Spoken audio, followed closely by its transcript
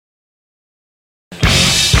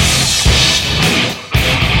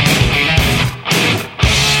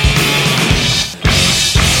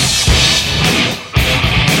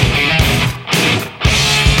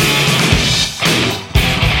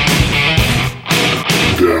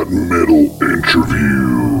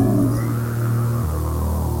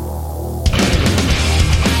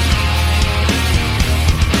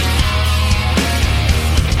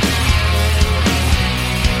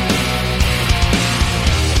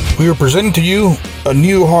We are presenting to you a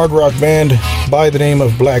new hard rock band by the name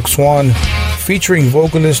of Black Swan, featuring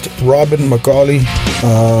vocalist Robin McAuley.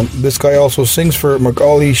 This guy also sings for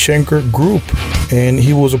McAuley Schenker Group, and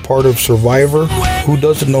he was a part of Survivor. Who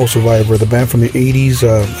doesn't know Survivor, the band from the 80s?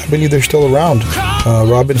 I believe they're still around.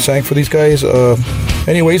 Robin sang for these guys.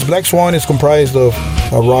 Anyways, Black Swan is comprised of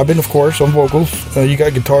Robin, of course, on vocals. You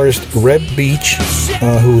got guitarist Reb Beach,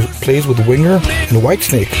 who plays with Winger and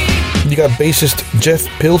Whitesnake. You got bassist Jeff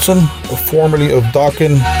Pilson, formerly of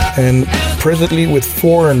Dokken and presently with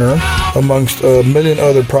Foreigner, amongst a million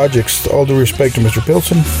other projects. All due respect to Mr.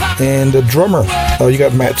 Pilson. And the drummer, you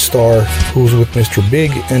got Matt Starr, who's with Mr.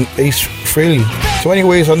 Big and Ace Frehley. So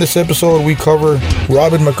anyways, on this episode, we cover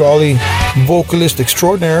Robin McAuley, vocalist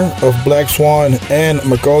extraordinaire of Black Swan and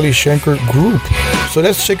McAuley Schenker Group. So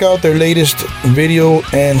let's check out their latest video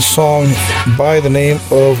and song by the name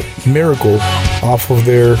of Miracle, off of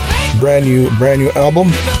their brand new album,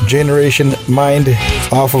 Generation Mind,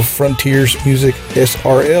 off of Frontiers Music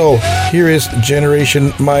SRL. Here is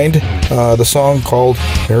Generation Mind, the song called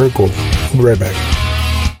Miracle. We'll be right back.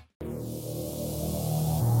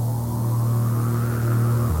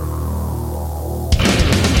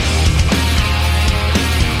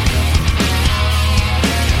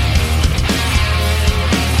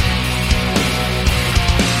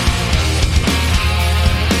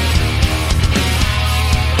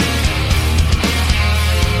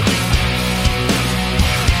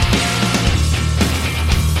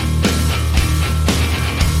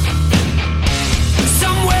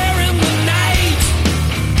 Somewhere in the night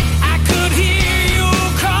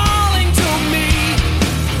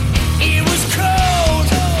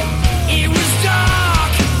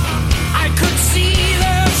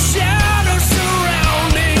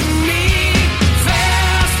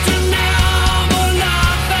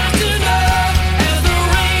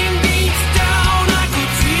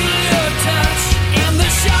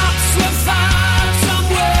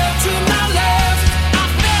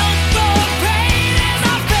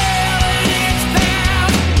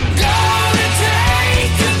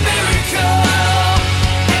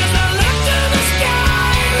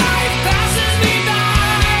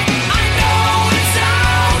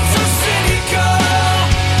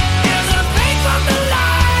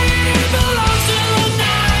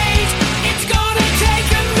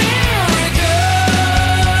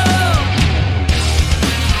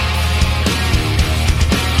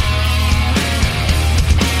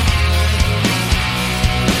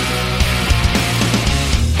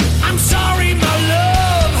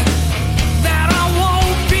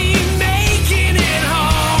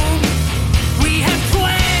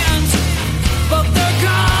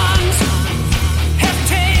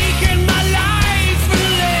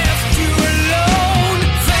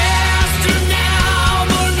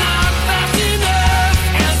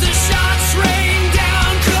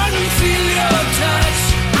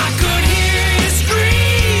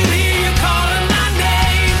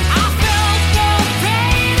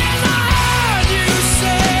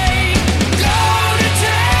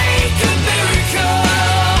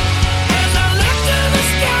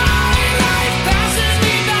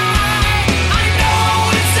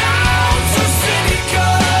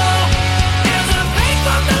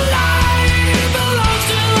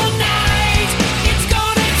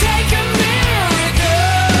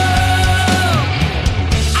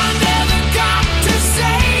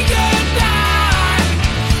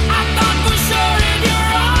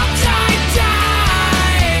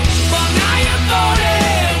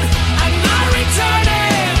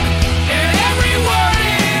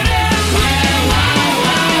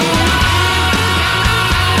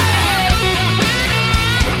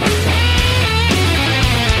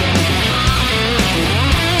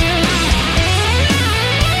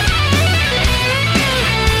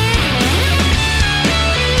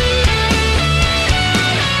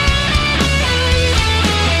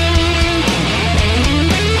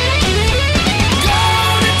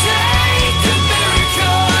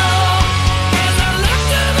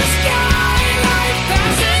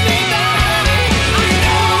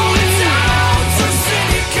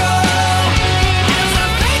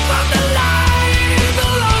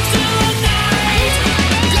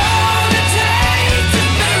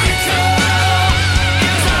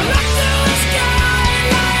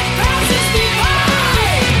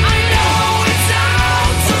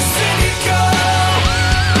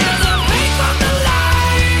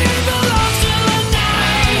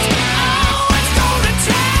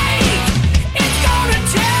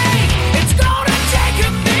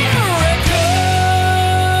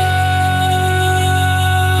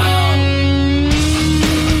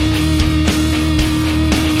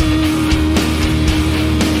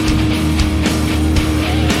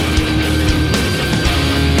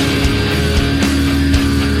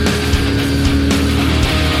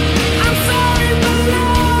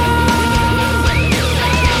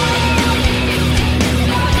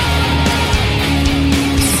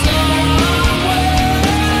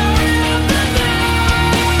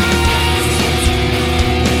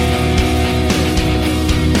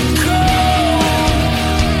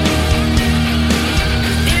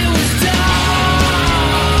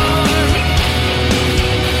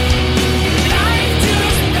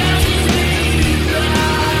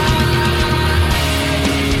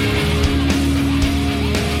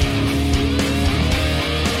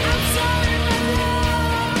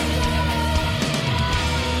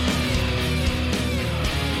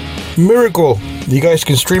Miracle. You guys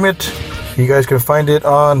can stream it. You guys can find it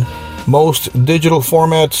on most digital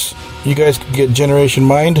formats. You guys can get Generation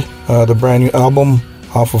Mind, the brand new album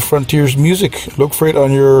off of Frontiers Music. Look for it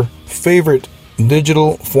on your favorite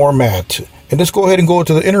digital format. And let's go ahead and go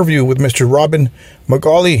to the interview with Mr. Robin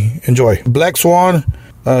McAuley. Enjoy. Black Swan,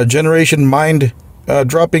 Generation Mind,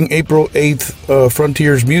 dropping April 8th,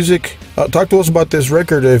 Frontiers Music. Talk to us about this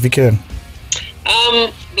record if you can.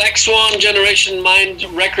 Black Swan, Generation Mind,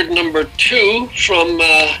 record number 2 from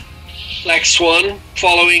Black Swan,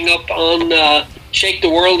 following up on Shake the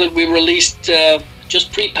World that we released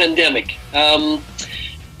just pre-pandemic. The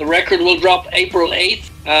record will drop April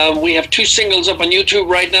 8th. We have 2 singles up on YouTube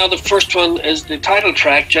right now. The first one is the title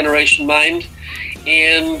track, Generation Mind,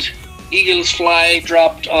 and Eagles Fly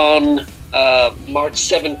dropped on March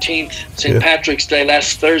 17th, St. Patrick's Day,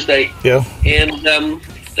 last Thursday. Yeah. And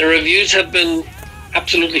the reviews have been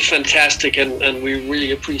absolutely fantastic, and we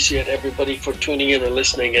really appreciate everybody for tuning in and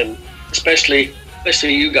listening, and especially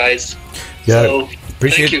you guys. Yeah, so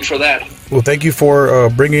thank you for that. Well, thank you for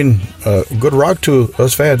bringing good rock to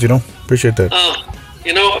us fans, Appreciate that.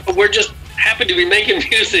 We're just happy to be making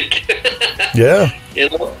music. Yeah.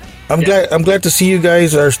 I'm glad to see you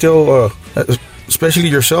guys are still, especially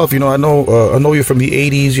yourself. I know you from the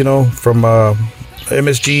 80s, from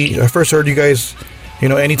MSG. I first heard you guys,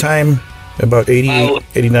 Anytime, about 88,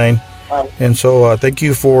 89. And so thank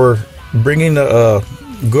you for bringing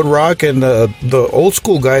good rock and the old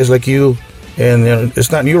school guys like you. And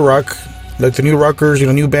it's not new rock, like the new rockers,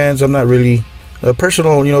 new bands. I'm not really,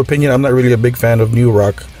 personal, opinion, I'm not really a big fan of new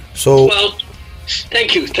rock. So, well,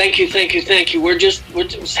 thank you. We're just,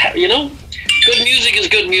 good music is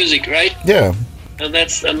good music, right? Yeah. And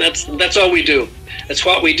that's all we do. That's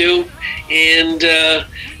what we do, and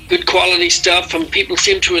good quality stuff, and people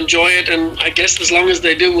seem to enjoy it. And I guess as long as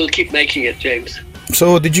they do, we'll keep making it, James.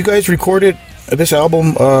 So, did you guys record this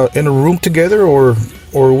album in a room together, or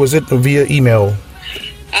was it via email?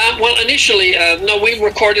 Well, initially, no, we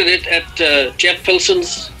recorded it at Jeff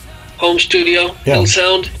Pilson's home studio, Pill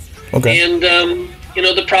Sound. Okay. And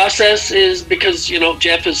the process is because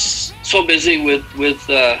Jeff is so busy with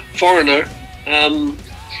Foreigner, and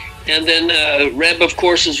then Reb, of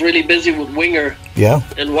course, is really busy with Winger. Yeah.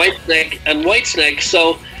 And Whitesnake.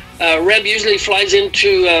 So Reb usually flies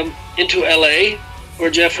into LA, where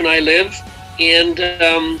Jeff and I live, and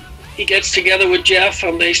he gets together with Jeff,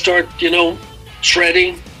 and they start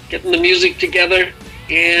shredding, getting the music together,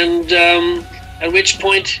 and at which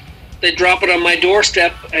point they drop it on my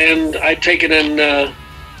doorstep, and I take it, and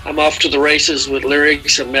I'm off to the races with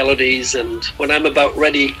lyrics and melodies. And when I'm about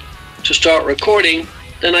ready to start recording,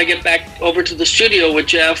 then I get back over to the studio with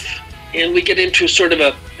Jeff, and we get into sort of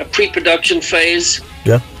a pre-production phase.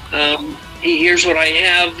 Yeah. He hears what I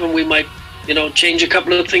have, and we might change a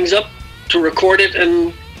couple of things up to record it,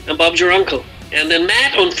 and Bob's your uncle. And then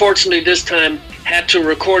Matt, unfortunately, this time had to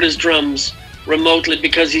record his drums remotely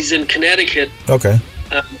because he's in Connecticut. Okay.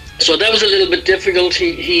 So that was a little bit difficult.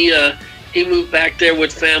 He moved back there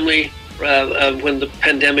with family when the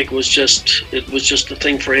pandemic was just a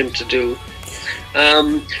thing for him to do.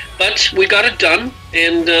 But we got it done,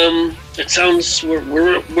 and it sounds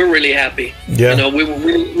we're really happy. Yeah.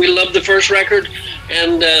 We love the first record,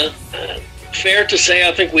 and fair to say,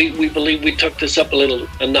 I think we believe we took this up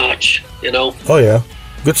a notch. Oh yeah,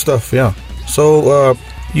 good stuff. Yeah. So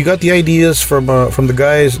you got the ideas from the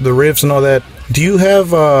guys, the riffs and all that. Do you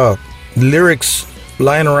have lyrics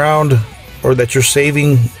lying around, or that you're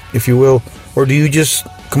saving, if you will, or do you just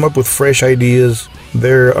come up with fresh ideas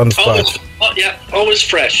there on the spot? Always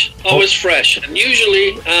fresh. And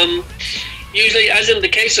usually, as in the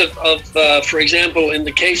case of for example, in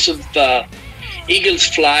the case of Eagles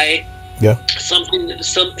Fly, something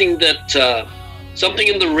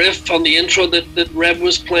in the riff on the intro that Reb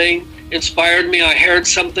was playing inspired me. I heard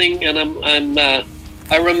something, and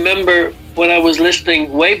I remember when I was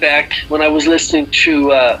listening way back, when I was listening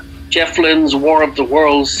to Jeff Lynne's War of the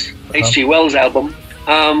Worlds, H.G. Wells album,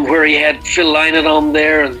 where he had Phil Lynott on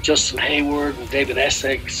there, and Justin Hayward, and David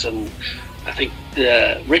Essex, and I think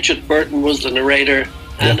Richard Burton was the narrator.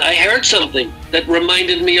 And I heard something that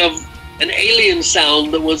reminded me of an alien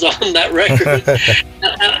sound that was on that record.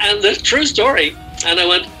 and the true story. And I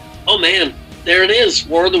went, oh man, there it is,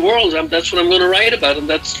 War of the Worlds. That's what I'm going to write about, and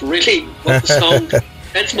that's really what the song.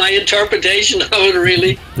 That's my interpretation of it,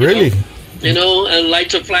 really. Really? And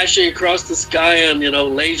lights are flashing across the sky, and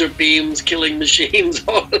laser beams killing machines.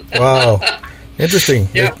 Wow, interesting.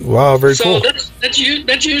 Yeah. Wow, very cool. So that's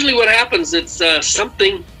usually what happens. It's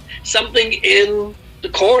something in the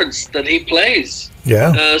chords that he plays.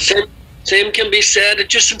 Yeah. Same can be said. It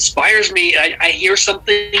just inspires me. I hear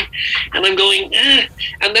something, and I'm going,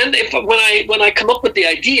 and then when I come up with the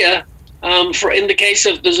idea, in the case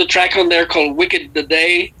of, there's a track on there called "Wicked the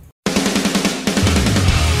Day."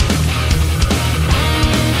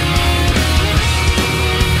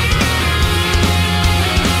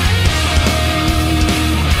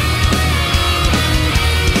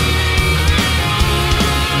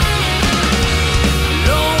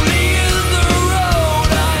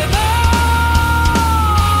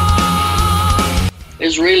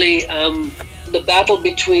 Is really the battle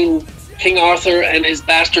between King Arthur and his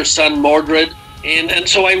bastard son Mordred, and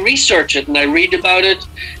so I research it and I read about it,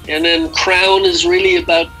 and then Crown is really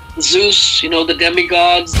about Zeus, the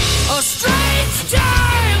demigods. A strange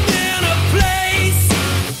time in a place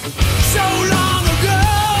so long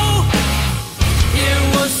ago. It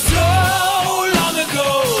was so long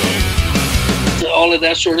ago. All of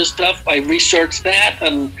that sort of stuff. I researched that,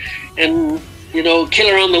 and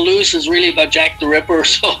Killer on the Loose is really about Jack the Ripper.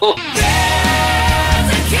 So There's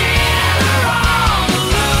a killer on the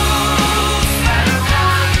loose.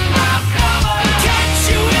 Catch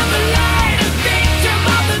you in the light, a victim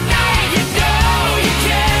of the night. You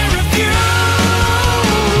can't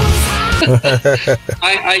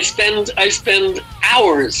refuse. I spend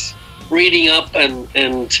hours reading up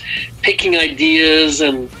and picking ideas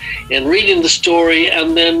and reading the story,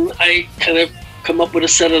 and then I kind of come up with a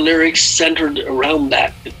set of lyrics centered around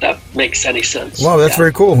that, if that makes any sense. Wow, that's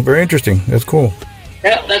very cool. Very interesting. That's cool.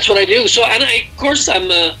 Yeah, that's what I do. So, and of course,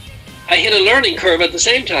 I hit a learning curve at the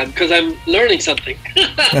same time, because I'm learning something when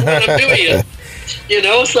I'm doing it.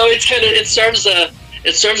 So it's kind of, it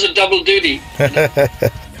serves a double duty.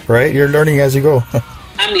 Right, you're learning as you go.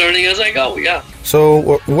 I'm learning as I go. Yeah.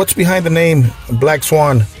 So, what's behind the name Black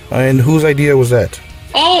Swan, and whose idea was that?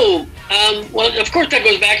 Oh. Well, of course, that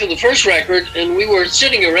goes back to the first record, and we were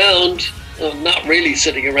sitting around, not really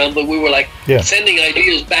sitting around, but we were sending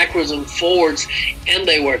ideas backwards and forwards, and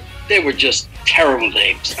they were just terrible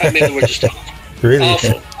names. I mean, they were just really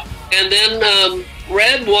awful. And then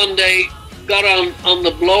Red one day got on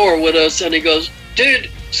the blower with us, and he goes, "Dude,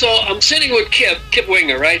 so I'm sitting with Kip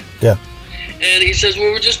Winger, right?" Yeah. And he says, we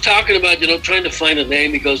were just talking about, trying to find a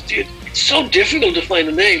name. He goes, "Dude, it's so difficult to find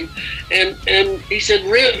a name." And he said,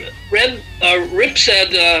 Rip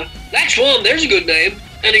said, "Black Swan, there's a good name."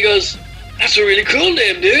 And he goes, "That's a really cool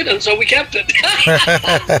name, dude." And so we kept it.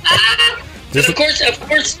 And of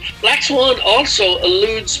course, Black Swan also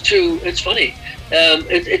alludes to, it's funny,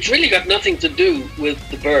 it's really got nothing to do with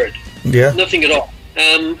the bird. Yeah. Nothing at all.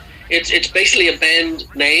 It's basically a band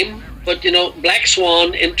name, but Black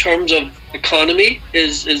Swan in terms of economy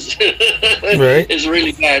is right. is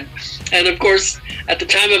really bad. And of course, at the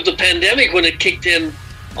time of the pandemic, when it kicked in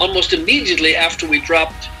almost immediately after we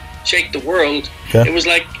dropped Shake the World, it was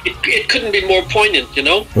like it couldn't be more poignant,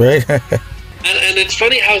 Right. and it's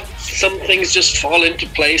funny how some things just fall into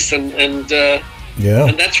place, and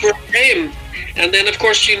that's where it came. And then of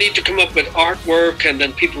course you need to come up with artwork, and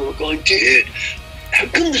then people were going, "Dude, how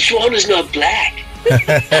come the swan is not black?"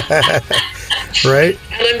 Right.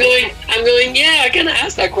 And I'm going, yeah, I kind of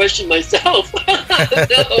asked that question myself.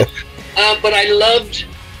 No. But I loved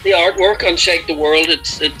the artwork on Shake the World. It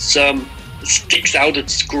sticks out.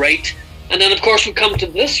 It's great. And then of course we come to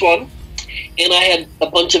this one, and I had a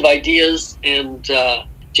bunch of ideas, and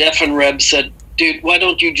Jeff and Reb said, "Dude, why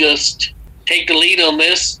don't you just take the lead on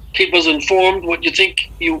this? Keep us informed what you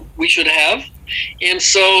think we should have." And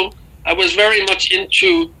so I was very much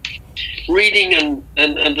into reading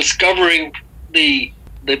and discovering the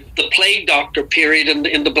plague doctor period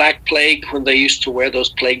in the Black Plague, when they used to wear those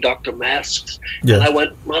plague doctor masks. Yeah. And I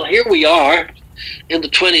went, well, here we are in the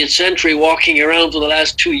 20th century, walking around for the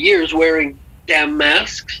last 2 years wearing damn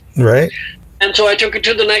masks. Right. And so I took it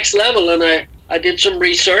to the next level, and I did some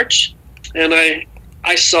research, and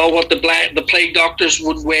I saw what the plague doctors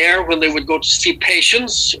would wear when they would go to see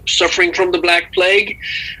patients suffering from the Black Plague.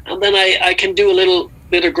 And then I can do a little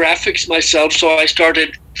bit of graphics myself, so I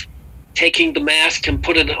started taking the mask and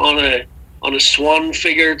put it on a swan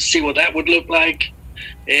figure to see what that would look like.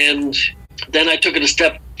 And then I took it a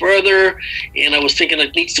step further, and I was thinking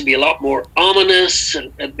it needs to be a lot more ominous,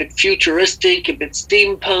 and a bit futuristic, a bit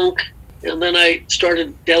steampunk. And then I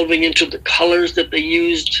started delving into the colors that they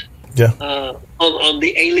used on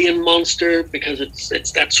the alien monster, because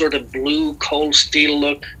it's that sort of blue cold steel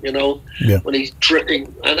look, when he's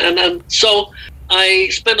dripping. And so I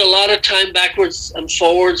spent a lot of time backwards and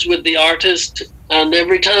forwards with the artist, and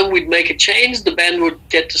every time we'd make a change, the band would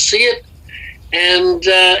get to see it. And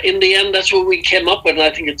in the end, that's what we came up with, and I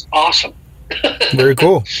think it's awesome. Very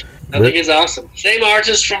cool. I think he's awesome. Same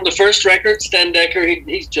artist from the first record, Stan Decker.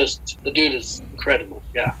 He's just, the dude is incredible.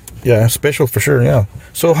 Yeah. Yeah, special for sure. Yeah.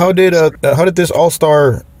 So how did this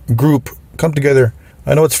all-star group come together?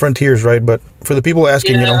 I know it's Frontiers, right? But for the people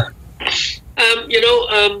asking,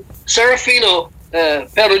 Serafino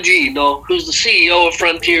Perugino, who's the CEO of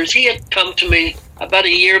Frontiers, he had come to me about a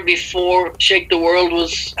year before Shake the World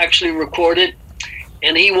was actually recorded,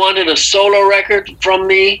 and he wanted a solo record from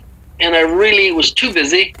me, and I really was too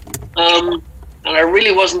busy, and I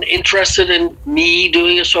really wasn't interested in me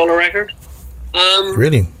doing a solo record.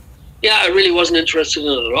 Really? Yeah, I really wasn't interested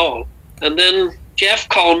in it at all. And then Jeff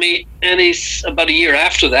called me, and he's about a year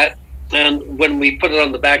after that, and when we put it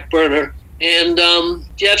on the back burner, and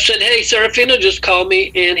Jeff said, "Hey, Serafino just called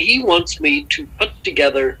me, and he wants me to put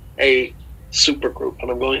together a supergroup." And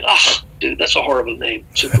I'm going, dude, that's a horrible name,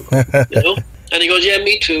 supergroup, you know? And he goes, "Yeah,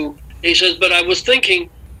 me too." He says, "But I was thinking,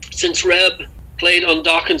 since Reb played on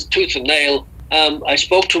Dawkins Tooth and Nail, I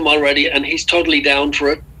spoke to him already, and he's totally down for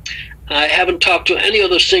it. I haven't talked to any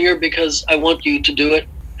other singer because I want you to do it."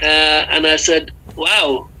 And I said,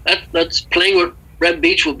 "Wow, that's playing with Reb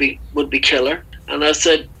Beach would be killer." And I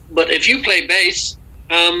said, "But if you play bass,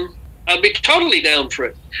 I'll be totally down for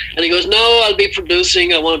it." And he goes, "No, I'll be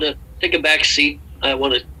producing. I want to take a back seat. I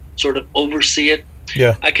want to sort of oversee it.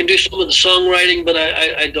 Yeah. I can do some of the songwriting, but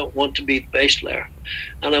I don't want to be the bass player."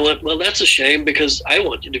 And I went, "Well, that's a shame because I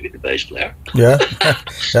want you to be the bass player." Yeah.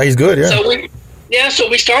 Yeah, he's good, yeah. So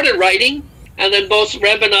we started writing, and then both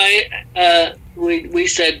Reb and I, we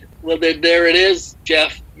said, "Well, there it is,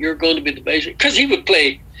 Jeff. You're going to be the bass," because he would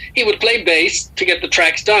play bass to get the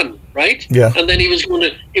tracks done, right? Yeah. And then he was going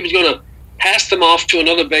to pass them off to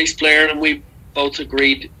another bass player, and we both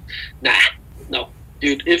agreed, no,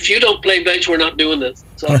 dude, if you don't play bass, we're not doing this.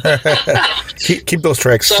 So keep those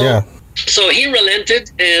tracks. Yeah. So he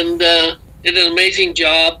relented and did an amazing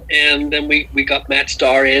job, and then we got Matt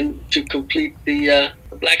Starr in to complete the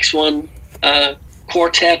Black Swan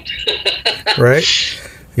quartet. Right.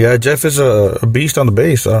 Yeah, Jeff is a beast on the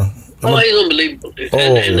bass. He's unbelievable, dude.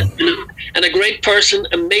 And a great person,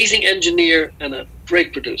 amazing engineer, and a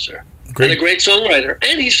great producer. And a great songwriter.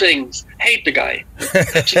 And he sings. Hate the guy.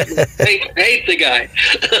 hate the guy.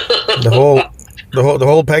 the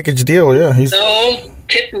whole package deal, yeah. He's the whole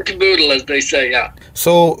kit and caboodle, as they say, yeah.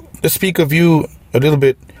 So, to speak of you a little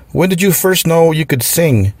bit, when did you first know you could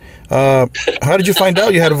sing? How did you find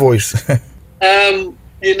out you had a voice?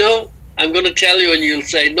 I'm going to tell you, and you'll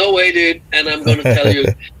say, "No way, dude." And I'm going to tell you,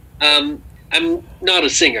 I'm not a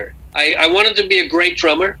singer. I wanted to be a great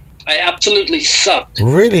drummer. I absolutely sucked.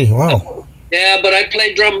 Really? Wow. Yeah, but I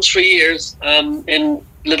played drums for years in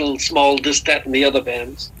little, small, this, that, and the other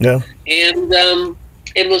bands. Yeah. And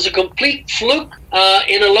it was a complete fluke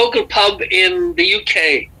in a local pub in the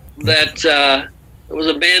UK that there was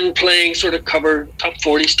a band playing sort of cover top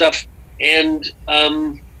 40 stuff. And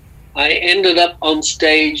I ended up on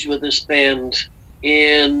stage with this band,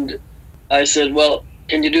 and I said, "Well,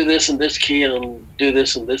 can you do this in this key and do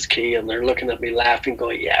this in this key?" And they're looking at me laughing,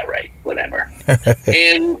 going, "Yeah, right, whatever."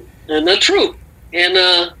 and that's true. And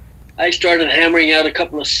I started hammering out a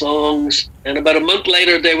couple of songs, and about a month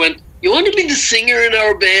later they went, "You want to be the singer in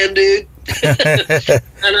our band, dude?" and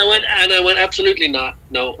I went, "Absolutely not.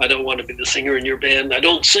 No, I don't want to be the singer in your band. I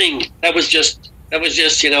don't sing." That was just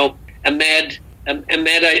a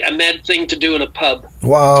mad thing to do in a pub.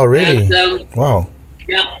 Wow, really? And, wow.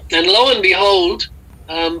 Yeah, and lo and behold,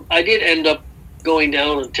 I did end up going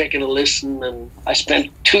down and taking a listen, and I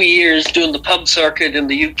spent 2 years doing the pub circuit in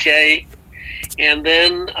the UK, and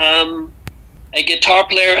then a guitar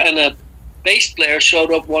player and a bass player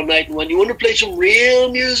showed up one night and went, "You want to play some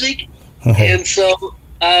real music?" And so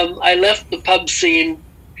I left the pub scene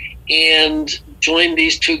and joined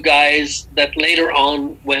these two guys that later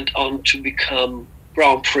on went on to become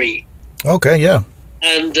Grand Prix. Okay, yeah.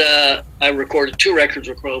 And I recorded 2 records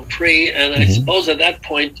with Grand Prix, and I suppose at that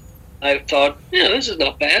point I thought, yeah, this is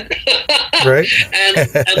not bad. Right. and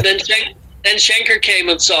then Schenker came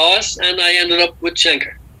and saw us, and I ended up with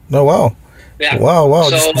Schenker. Oh, wow. Yeah. Wow,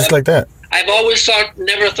 So, just like that. I've always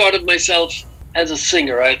never thought of myself as a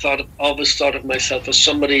singer. I always thought of myself as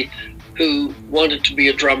somebody who wanted to be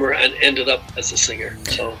a drummer and ended up as a singer.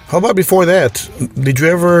 So, how about before that? Did you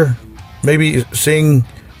ever maybe sing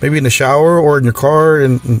maybe in the shower or in your car?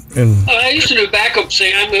 I used to do backup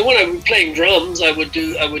singing. I mean, when I was playing drums, I would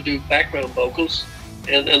do background vocals,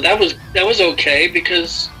 and that was okay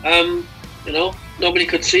because nobody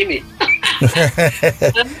could see me.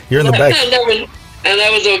 You're in the back. And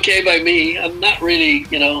that was okay by me. I'm not really,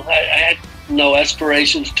 I had no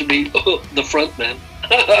aspirations to be the front man.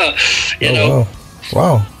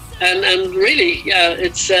 Wow. and really, yeah,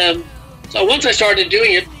 it's so once I started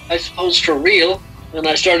doing it, I suppose for real, and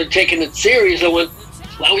I started taking it serious. I went,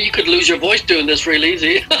 wow, you could lose your voice doing this real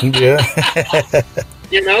easy. Yeah.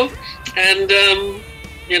 You know, and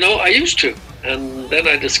you know, I used to, and then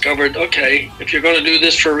I discovered, okay, if you're going to do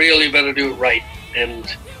this for real, you better do it right. And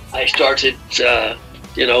I started,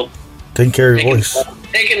 you know, Taking care of your voice.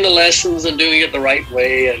 taking the lessons and doing it the right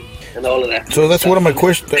way, and all of that. So that's one of my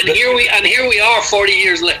questions. And here we are, 40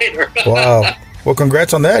 years later. Wow. Well,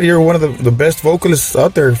 congrats on that. You're one of the best vocalists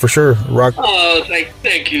out there for sure. Rock. Oh,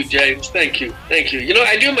 thank you, James. Thank you. You know,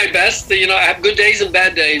 I do my best. You know, I have good days and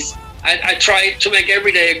bad days. I try to make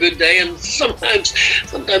every day a good day, and sometimes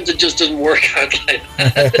it just doesn't work out like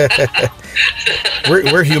that.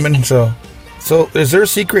 we're human, so is there a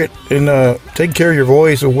secret in taking care of your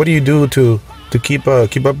voice, or what do you do to keep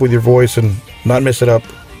up with your voice and not mess it up?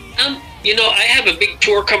 You know, I have a big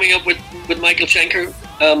tour coming up with Michael Schenker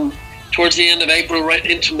towards the end of April, right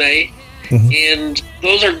into May, and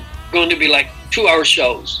those are going to be like 2-hour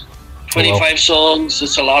shows. 25 songs.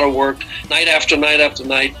 It's a lot of work, night after night after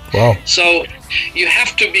night. Wow. So you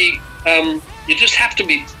have to be, you just have to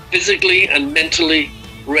be physically and mentally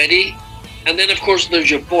ready. And then, of course,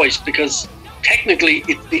 there's your voice, because technically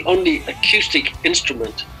it's the only acoustic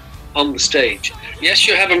instrument on the stage. Yes,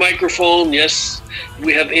 you have a microphone. Yes,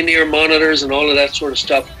 we have in-ear monitors and all of that sort of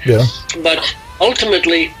stuff. Yeah. But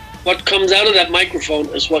ultimately, what comes out of that microphone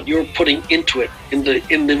is what you're putting into it in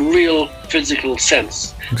the real physical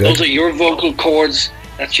sense. Exactly. Those are your vocal cords.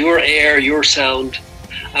 That's your air, your sound,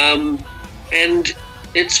 and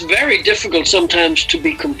it's very difficult sometimes to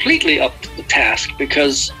be completely up to the task,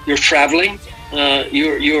 because you're traveling.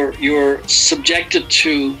 You're subjected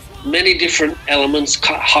to many different elements: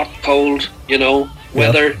 hot, cold, you know,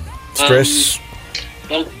 weather, stress.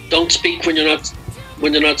 Don't speak when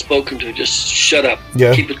you're not spoken to. Just shut up.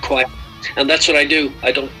 Yeah. Keep it quiet. And that's what I do.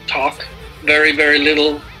 I don't talk. Very, very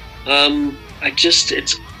little.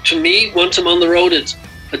 It's, to me, once I'm on the road, it's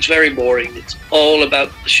very boring. It's all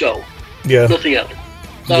about the show. Yeah. Nothing else.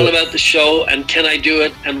 It's all about the show, and can I do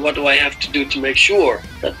it, and what do I have to do to make sure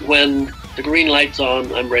that when the green light's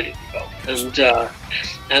on, I'm ready to go.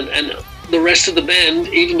 And the rest of the band,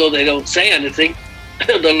 even though they don't say anything,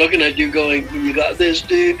 they're looking at you going, "You got this,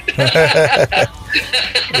 dude."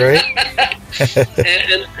 Right.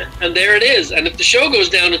 and there it is. And if the show goes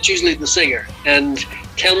down, it's usually the singer. And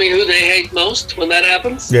tell me who they hate most when that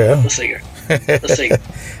happens? Yeah. The singer. The singer.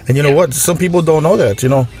 And you know what? Some people don't know that. You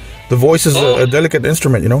know, the voice is a delicate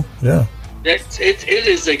instrument. You know. Yeah. It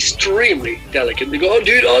is extremely delicate. They go, "Oh,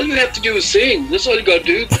 dude, all you have to do is sing. That's all you got to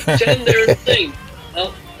do. Stand there and sing."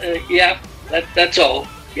 Well, yeah, that's all.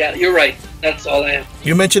 Yeah, you're right. That's all I have.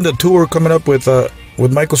 You mentioned a tour coming up with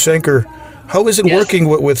Michael Schenker. How is it working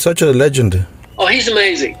with such a legend? Oh, he's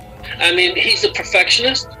amazing. I mean, he's a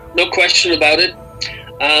perfectionist, no question about it.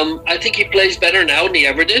 I think he plays better now than he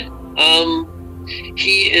ever did.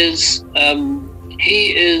 He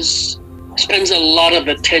spends a lot of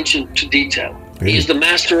attention to detail. Really? He's the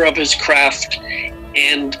master of his craft,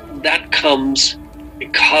 and that comes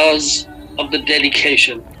because of the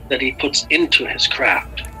dedication that he puts into his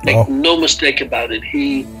craft. Make no mistake about it.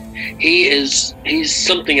 He's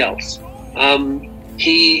something else.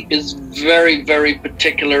 He is very, very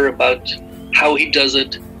particular about how he does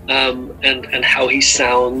it, and how he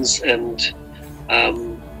sounds, and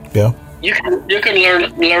you can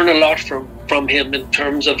learn a lot from him in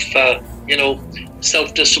terms of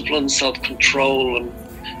self-discipline, self-control, and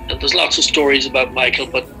there's lots of stories about Michael,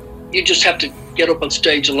 but you just have to get up on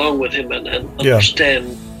stage along with him and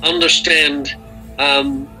understand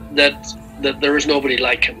that there is nobody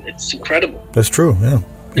like him. It's incredible. That's true. Yeah.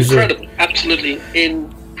 Incredible. Absolutely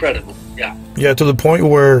incredible. Yeah. Yeah, to the point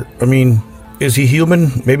where, I mean, is he human?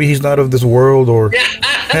 Maybe he's not of this world, or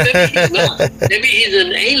maybe he's not. Maybe he's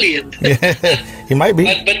an alien. He might be.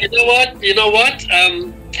 But you know what?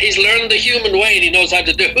 He's learned the human way, and he knows how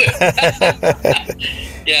to do it.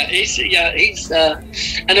 He's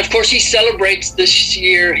and of course he celebrates this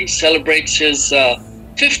year. He celebrates his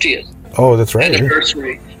 50th. Oh, that's right.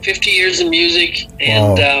 Anniversary. 50 years in music,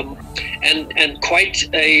 and and quite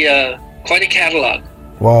a catalog.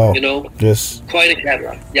 Wow. You know. Yes. Quite a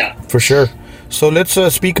catalog. Yeah. For sure. So let's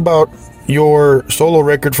speak about your solo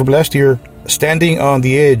record from last year, "Standing on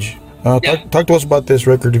the Edge." Talk to us about this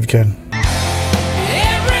record if you can.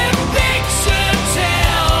 Every picture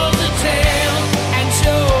tells a tale and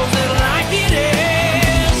shows it like it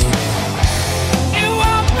is. And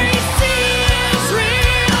what we see is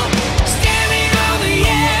real. Standing on the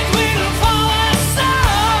edge, we don't fall our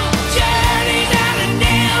soul. Journeys out and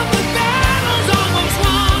down, the battle's almost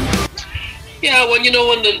won. Yeah, Yeah,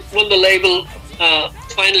 well, when the label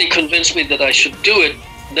finally convinced me that I should do it,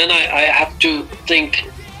 then I have to think,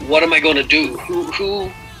 what am I going to do?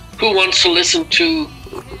 Who wants to listen to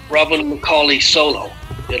Robin McAuley solo?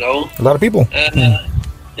 You know, A lot of people.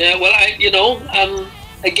 Yeah. Well,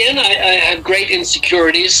 again, I had great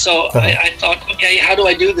insecurities, so I thought, okay, how do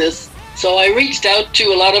I do this? So I reached out to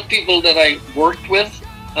a lot of people that I worked with,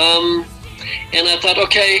 and I thought,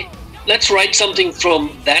 okay, let's write something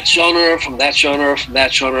from that genre, from that genre, from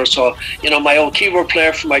that genre. So, my old keyboard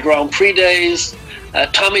player from my Grand Prix days,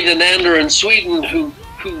 Tommy Denander in Sweden, who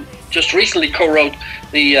just recently co-wrote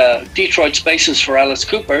the Detroit Spaces for Alice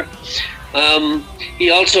Cooper. He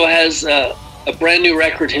also has a brand new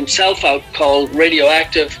record himself out called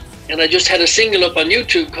Radioactive. And I just had a single up on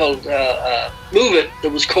YouTube called Move It that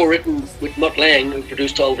was co-written with Mutt Lange, who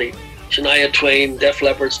produced all the Shania Twain, Def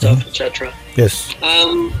Leppard stuff, etc. Yes.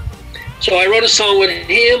 So I wrote a song with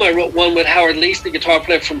him. I wrote one with Howard Leese, the guitar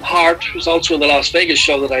player from Heart, who's also in the Las Vegas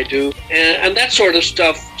show that I do, and that sort of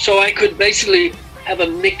stuff. So I could basically have a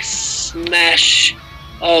mix mash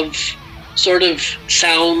of sort of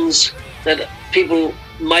sounds that people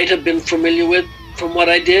might have been familiar with from what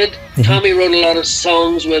I did. Tommy wrote a lot of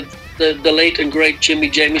songs with the late and great Jimmy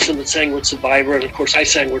Jamison that sang with Survivor, and of course I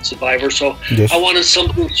sang with Survivor, so Yes. I wanted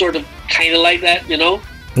something sort of kind of like that,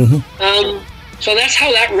 So that's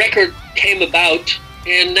how that record came about,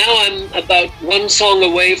 and now I'm about one song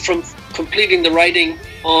away from completing the writing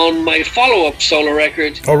on my follow-up solo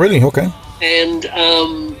record, Oh, really? Okay. and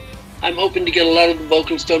I'm hoping to get a lot of the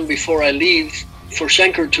vocals done before I leave for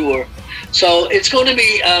Schenker Tour. So it's going to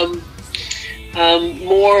be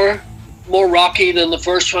more rocky than the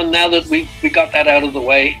first one. Now that we got that out of the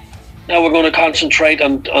way, now we're going to concentrate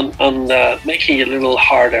on making it a little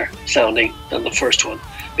harder sounding than the first one,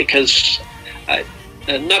 because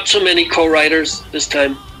not so many co-writers this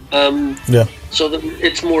time. Yeah. So that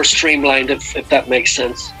it's more streamlined, if that makes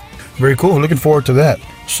sense. Very cool. Looking forward to that.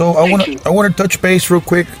 So Thank you. I want to touch base real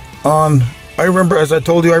quick on. I remember, as I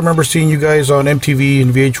told you, I remember seeing you guys on MTV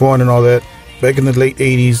and VH1 and all that back in the late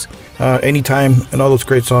 '80s. Anytime and all those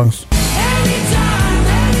great songs. Anytime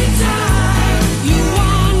you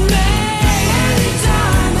want me.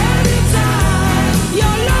 Anytime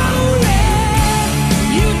you're lonely.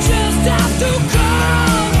 You just have to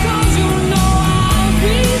call, 'cause you know I'll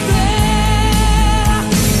be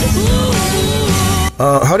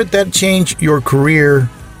there. Ooh. How did that change your career,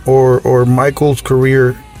 or Michael's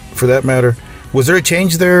career, for that matter? Was there a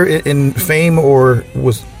change there in fame, or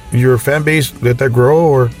was your fan base, did that grow,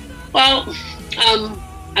 or? Well,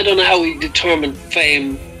 I don't know how we determine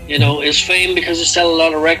fame. Is fame because you sell a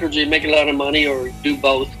lot of records, you make a lot of money, or do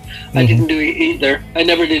both? I didn't do either. I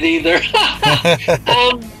never did either.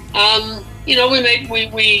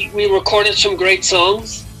 We recorded some great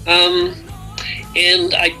songs,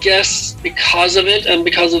 and I guess because of it and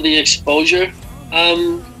because of the exposure,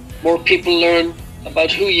 more people learn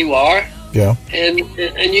about who you are, Yeah.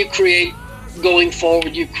 and you create. Going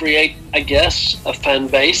forward, you create, I guess, a fan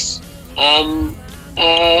base.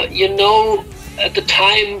 At the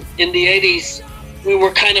time in the 80s, we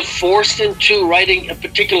were kind of forced into writing a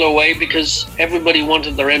particular way because everybody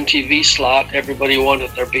wanted their MTV slot, everybody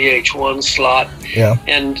wanted their VH1 slot, Yeah.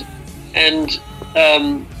 and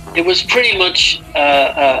it was pretty much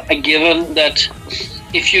a given that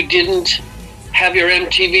if you didn't have your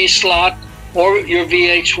MTV slot or your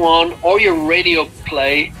VH1 or your radio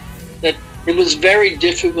play, that it was very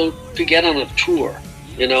difficult to get on a tour,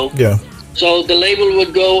 Yeah. So the label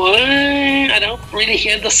would go, I don't really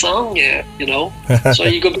hear the song yet, So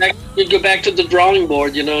you go back to the drawing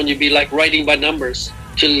board, and you'd be like writing by numbers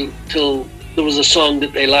till there was a song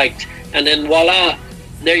that they liked, and then voila,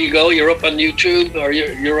 there you go. You're up on YouTube, or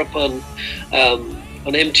you're up on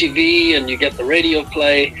MTV, and you get the radio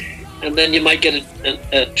play. And then you might get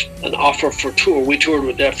an offer for tour. We toured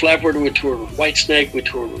with Def Leppard, we toured with Whitesnake, we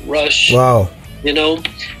toured with Rush. Wow.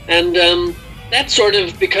 And that's sort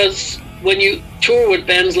of because when you tour with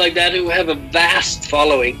bands like that who have a vast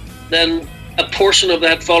following, then a portion of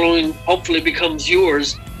that following hopefully becomes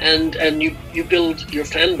yours, and you build your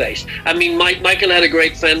fan base. I mean, Michael had a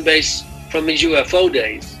great fan base from his UFO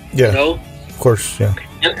days. Yeah. Of course. Yeah.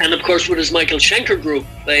 And of course, with his Michael Schenker Group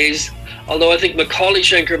days, although I think Macaulay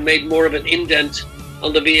Schenker made more of an indent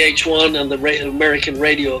on the VH1 and the American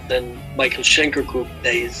radio than Michael Schenker Group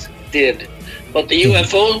days did. But the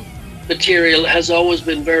UFO material has always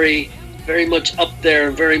been very, very much up there,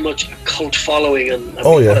 and very much a cult following. And I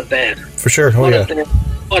mean, what a band. For sure. Oh, yeah.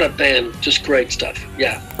 What a band. Just great stuff.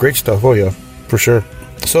 Yeah. Great stuff. Oh, yeah. For sure.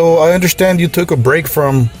 So I understand you took a break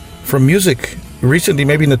from music recently,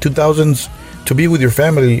 maybe in the 2000s, to be with your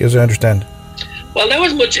family, as I understand. Well, that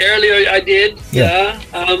was much earlier. I did. Yeah.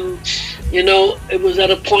 You know, it was at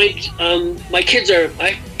a point. My kids I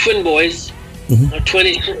have twin boys.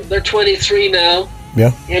 Mm-hmm. They're 23 now.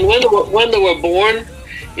 Yeah. And when they were born,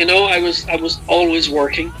 you know, I was always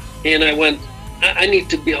working, and I went. I need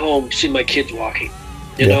to be home to see my kids walking.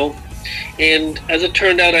 You know, and as it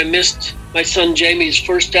turned out, I missed my son Jamie's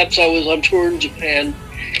first steps. I was on tour in Japan,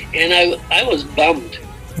 and I was bummed.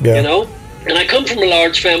 Yeah. You know, and I come from a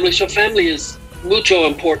large family, so family is mucho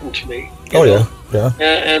important to me. Oh, you know? yeah.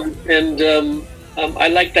 I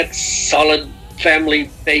like that solid family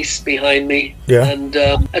base behind me. Yeah. And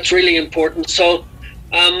that's really important. So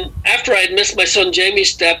after I'd missed my son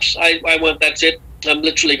Jamie's steps, I went, that's it. I'm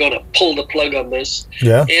literally going to pull the plug on this.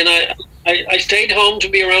 Yeah. And I stayed home to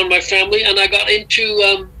be around my family, and I got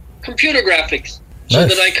into computer graphics so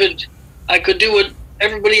Nice. that I could do what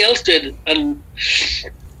everybody else did and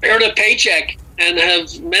earn a paycheck and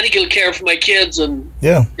have medical care for my kids and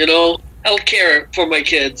Yeah. you know, health care for my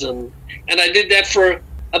kids, and I did that for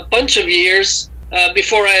a bunch of years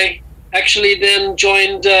before I actually then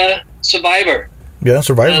joined Survivor. Yeah.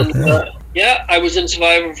 Survivor. And, I was in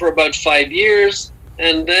Survivor for about 5 years,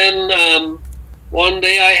 and then one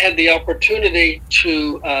day I had the opportunity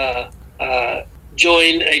to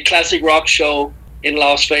join a classic rock show in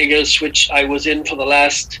Las Vegas, which I was in for the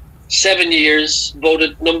last 7 years,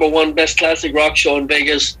 voted #1 best classic rock show in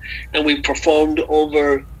Vegas, and we performed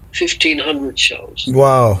over 1,500 shows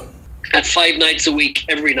Wow. at 5 nights a week,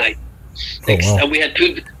 every night. Oh, wow. And we had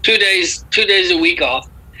two days a week off.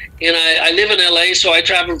 And I live in LA, so I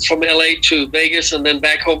traveled from LA to Vegas and then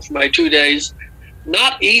back home for my 2 days.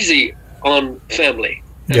 Not easy on family.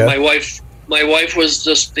 And Yeah. my wife was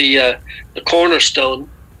just the cornerstone.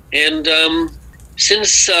 And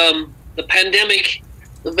since the pandemic,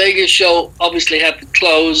 the Vegas show obviously had to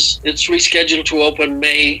close. It's rescheduled to open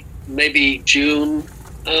May, maybe June.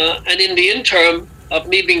 And in the interim of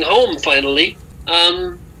me being home finally,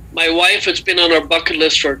 my wife, it's been on our bucket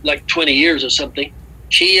list for like 20 years or something.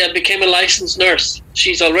 She became a licensed nurse.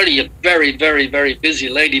 She's already a very, very, very busy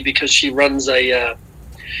lady because she runs a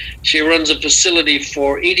facility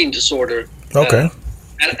for eating disorder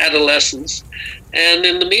adolescents. And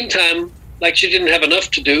in the meantime, like she didn't have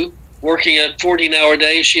enough to do, working at 14-hour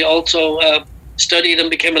days, she also studied and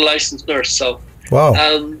became a licensed nurse. So Wow.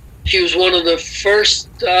 she was one of the first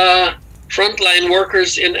frontline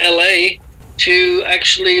workers in LA to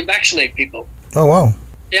actually vaccinate people. Oh, wow.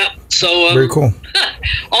 Yeah, so Very cool.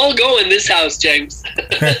 all go in this house, James.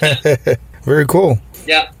 Very cool.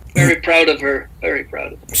 Yeah, very proud of her. Very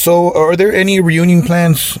proud of her. So, are there any reunion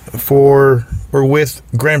plans for or with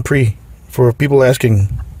Grand Prix for people asking?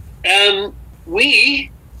 We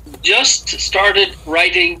just started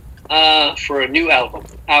writing for a new album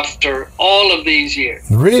after all of these years.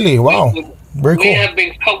 Really? Wow. Very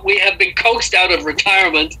cool. We have been coaxed out of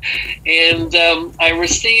retirement, and I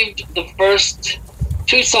received the first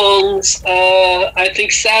 2 songs. I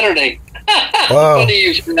think Saturday. Wow. Funny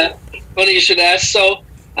you should ask. So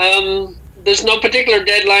there's no particular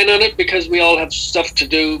deadline on it because we all have stuff to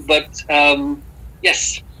do. But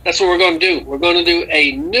yes, that's what we're going to do. We're going to do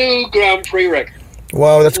a new Grand Prix record.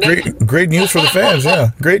 Wow, that's great news for the fans.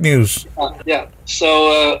 Yeah, great news. Yeah.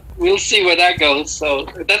 So we'll see where that goes. So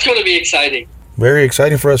that's going to be exciting. Very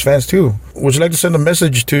exciting for us fans too. Would you like to send a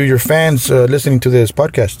message to your fans listening to this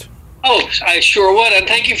podcast? Oh, I sure would. And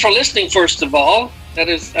thank you for listening, first of all. That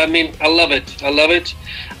is, I mean, I love it. I love it.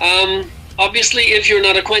 Obviously, if you're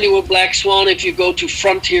not acquainted with Black Swan, if you go to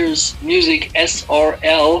Frontiers Music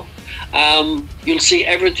SRL, you'll see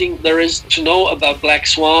everything there is to know about Black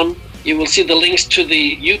Swan. You will see the links to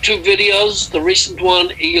the YouTube videos, the recent one,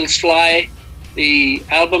 Eagles Fly, the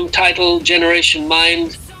album title, Generation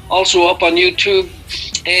Mind, also up on YouTube,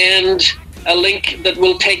 and a link that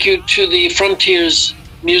will take you to the Frontiers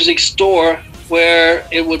Music store, where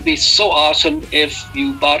it would be so awesome if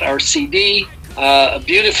you bought our CD, a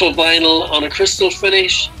beautiful vinyl on a crystal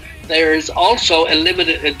finish. There is also a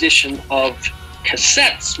limited edition of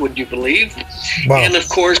cassettes, would you believe? Wow. And of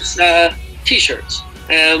course, t-shirts.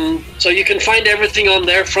 So you can find everything on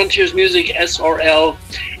there, Frontiers Music SRL,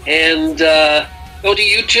 and go to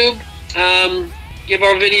YouTube, give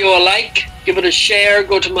our video a like, give it a share,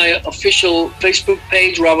 go to my official Facebook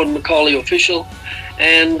page, Robin McCauley Official,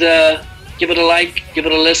 and give it a like, give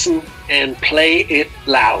it a listen, and play it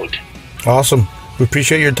loud. Awesome. We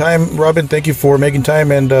appreciate your time, Robin. Thank you for making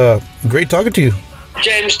time, and great talking to you.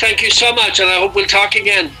 James, thank you so much, and I hope we'll talk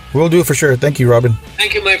again. We'll do for sure. Thank you, Robin.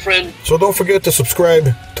 Thank you, my friend. So don't forget to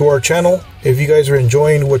subscribe to our channel If you guys are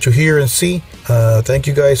enjoying what you hear and see, thank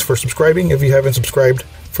you guys for subscribing. If you haven't subscribed,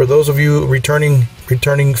 for those of you returning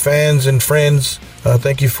fans and friends,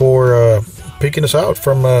 thank you for picking us out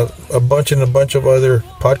from a bunch of other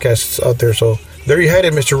podcasts out there. So there you had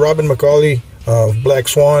it, Mr. Robin McAuley of Black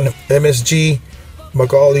Swan, MSG,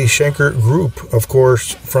 McAuley Schenker Group, of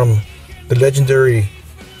course, from the legend,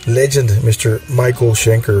 Mr. Michael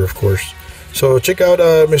Schenker, of course. So check out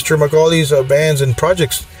Mr. McAuley's bands and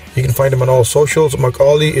projects. You can find him on all socials.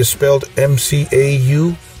 McAuley is spelled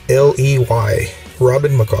McAuley.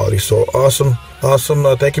 Robin McAuley. So awesome.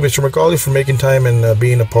 Thank you, Mr. McAuley, for making time and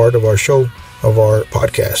being a part of our show, of our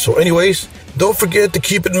podcast. So anyways, don't forget to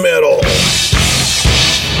keep it metal.